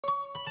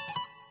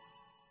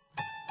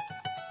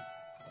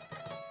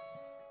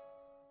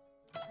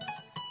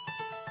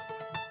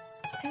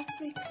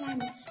Every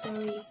climate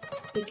story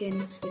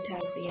begins with our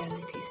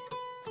realities,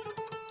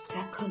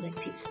 our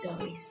collective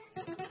stories,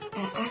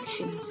 our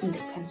actions and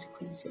their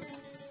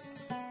consequences.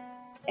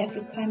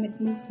 Every climate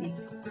movement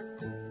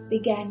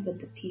began with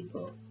the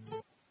people,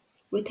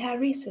 with our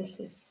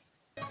resources,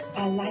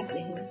 our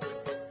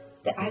livelihoods,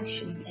 the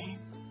action plan,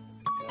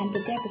 and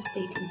the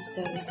devastating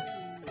stories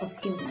of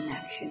human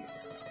action.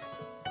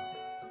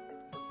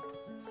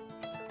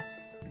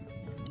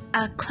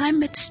 Our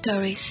climate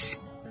stories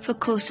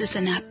focuses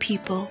on our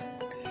people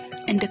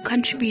and the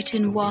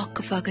contributing work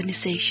of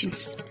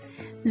organizations,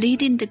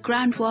 leading the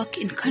groundwork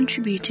in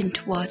contributing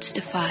towards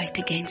the fight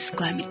against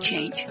climate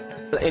change.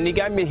 In the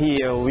Gambia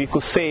here, we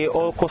could say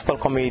all coastal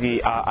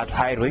communities are at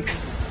high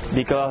risk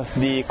because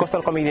the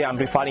coastal community I'm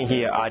referring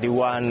here are the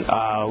one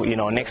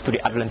next to the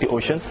Atlantic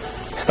Ocean,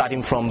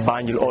 starting from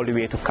Banjul all the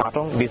way to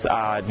Katong. These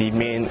are the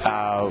main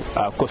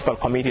coastal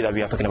community that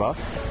we are talking about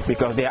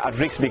because they are at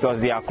risk because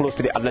they are close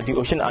to the Atlantic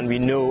Ocean, and we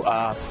know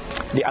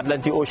the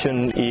Atlantic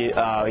Ocean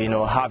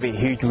have a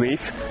huge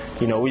wave,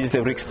 which is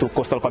a risk to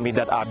coastal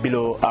communities that are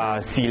below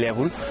sea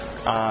level.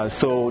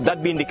 So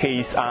that being the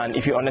case, and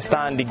if you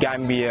understand the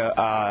Gambia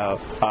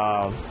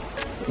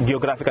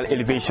geographical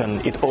elevation,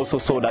 it also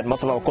shows that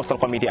most of our coastal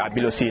communities are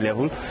below sea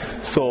level.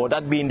 So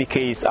that being the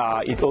case,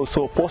 it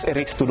also poses a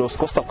risk to those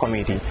coastal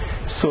communities.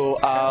 So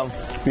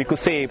we could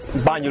say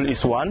Banjul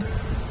is one,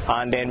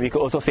 and then we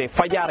could also say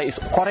Fajara is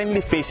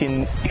currently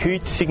facing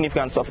huge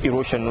significance of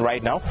erosion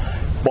right now.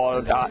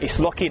 But it's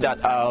lucky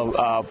that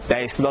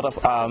there is a lot of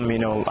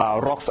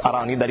rocks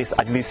around it that is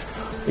at least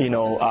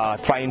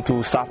trying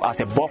to serve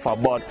as a buffer.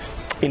 But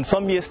in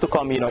some years to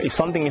come, if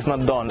something is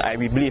not done, I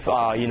believe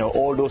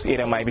all those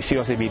areas might be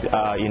seriously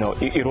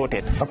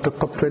eroded. After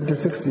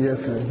COP26,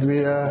 yes,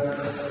 we are.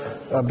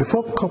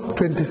 Before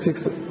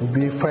COP26,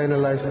 we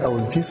finalized our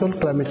vision,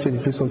 climate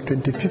change vision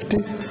 2050,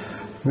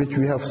 which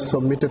we have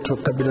submitted to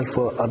Cabinet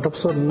for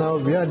adoption. Now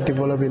we are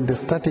developing the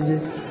strategy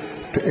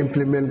to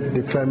implement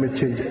the climate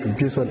change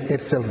vision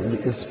itself.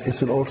 It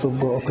should also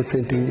go up to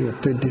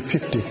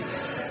 2050.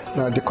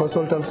 Now the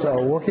consultants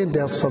are working. They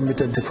have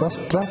submitted the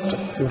first draft,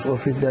 of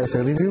which there is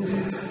a review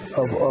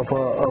of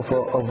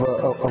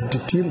the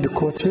team, the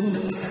core team,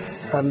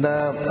 and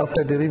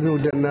after the review,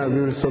 then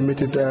we will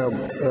submit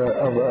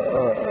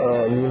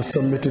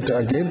it.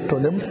 Again to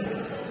them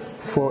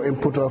for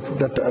input of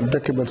that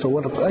document. So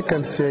what I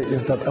can say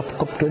is that after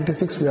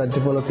COP26, we are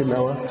developing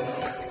our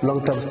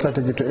long-term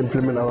strategy to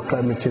implement our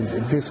climate change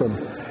vision.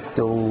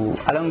 So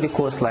along the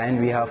coastline,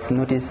 we have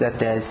noticed that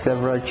there are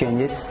several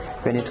changes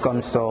when it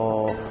comes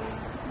to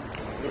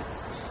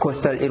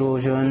coastal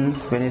erosion,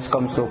 when it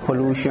comes to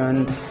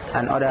pollution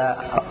and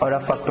other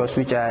factors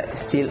which are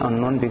still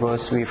unknown,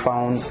 because we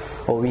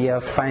are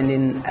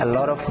finding a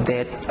lot of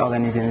dead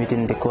organisms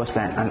within the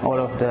coastline, and all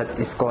of that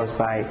is caused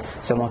by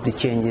some of the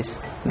changes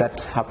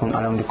that happen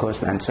along the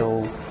coastline.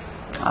 So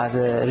as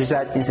a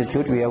research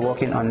institute, we are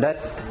working on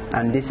that,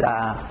 and these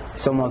are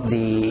some of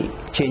the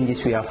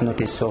changes we have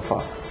noticed so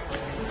far.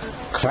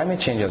 Climate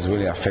change is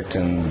really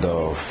affecting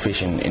the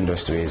fishing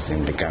industries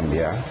in the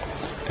Gambia,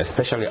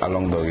 especially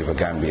along the River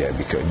Gambia,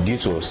 because due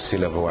to sea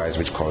level rise,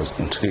 which cause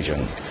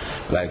intrusion.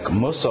 Like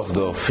most of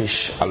the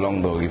fish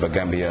along the River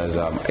Gambia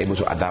are able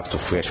to adapt to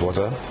fresh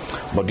water,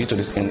 but due to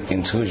this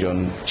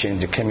intrusion,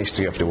 change the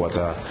chemistry of the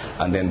water,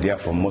 and then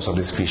therefore most of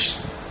these fish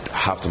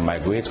have to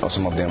migrate, or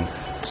some of them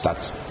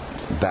start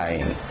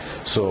dying.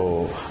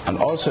 So, and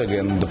also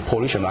again, the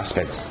pollution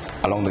aspects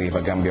along the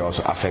River Gambia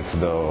also affects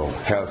the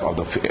health of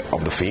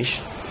the fish,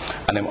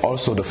 and then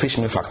also the fish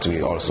meal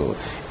factory also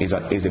is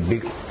a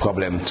big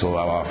problem to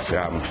our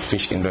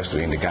fish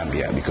industry in the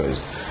Gambia,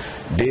 because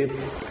they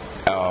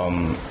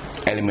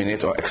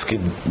eliminate or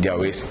excrete their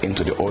waste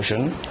into the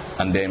ocean,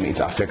 and then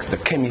it affects the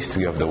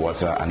chemistry of the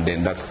water, and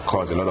then that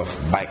causes a lot of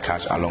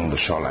bycatch along the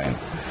shoreline.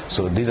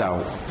 So these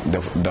are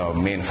the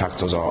main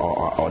factors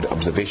or the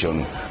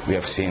observation we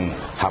have seen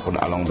happen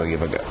along the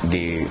river,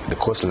 the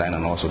coastline,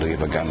 and also the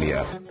River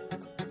Gambia.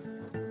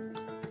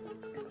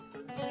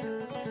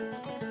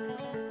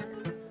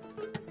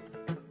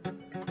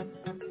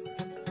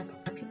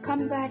 To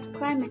combat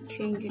climate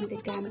change in the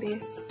Gambia,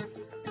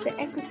 the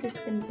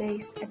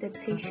Ecosystem-Based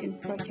Adaptation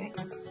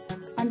Project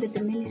under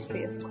the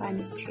Ministry of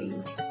Climate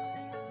Change,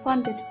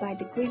 funded by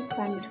the Green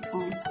Climate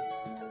Fund,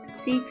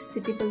 seeks to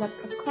develop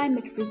a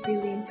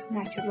climate-resilient,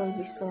 natural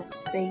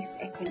resource-based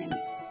economy,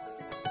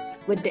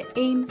 with the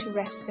aim to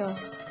restore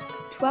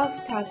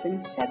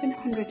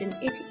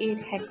 12,788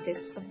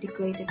 hectares of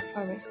degraded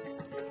forest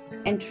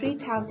and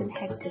 3,000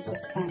 hectares of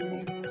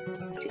farmland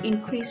to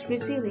increase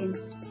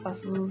resilience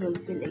of rural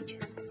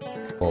villages.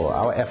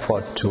 Our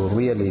effort to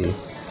really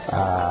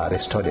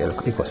restore the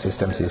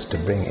ecosystems is to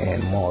bring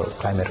in more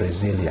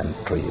climate-resilient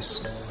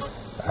trees,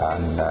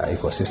 and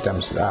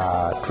ecosystems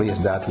are trees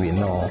that we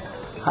know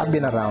have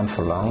been around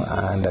for long,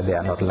 and they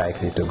are not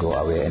likely to go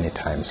away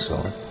anytime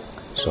soon.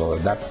 So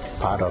that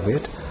part of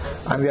it,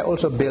 and we are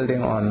also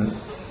building on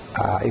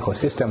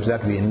ecosystems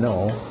that we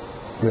know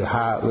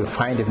will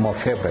find it more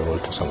favorable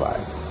to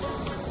survive.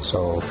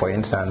 So, for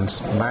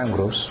instance,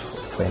 mangroves,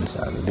 for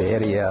instance, the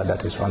area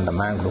that is on the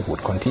mangrove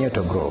would continue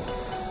to grow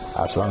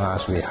as long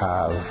as we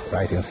have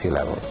rising sea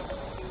level,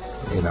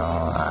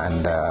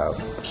 and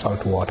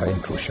saltwater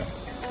intrusion.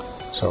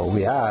 So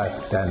we are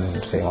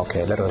then saying,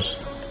 okay, let us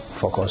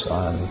focus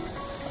on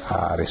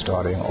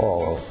restoring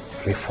or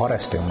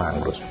reforesting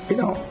mangroves.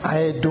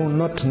 I do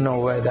not know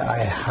whether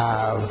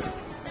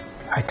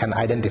I can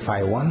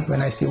identify one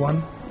when I see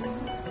one,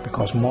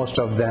 because most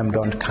of them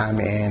don't come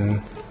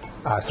in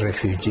as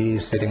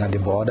refugees sitting at the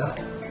border.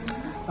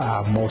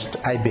 Most,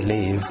 I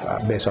believe,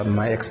 based on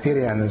my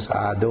experience,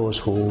 are those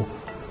who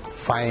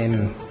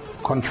find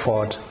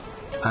comfort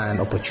and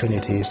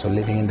opportunities to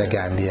living in the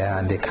Gambia,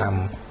 and they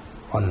come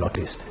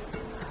unnoticed,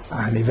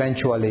 and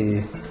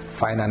eventually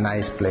find a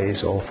nice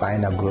place or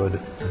find a good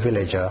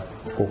villager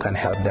who can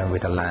help them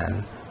with the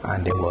land,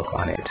 and they work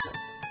on it.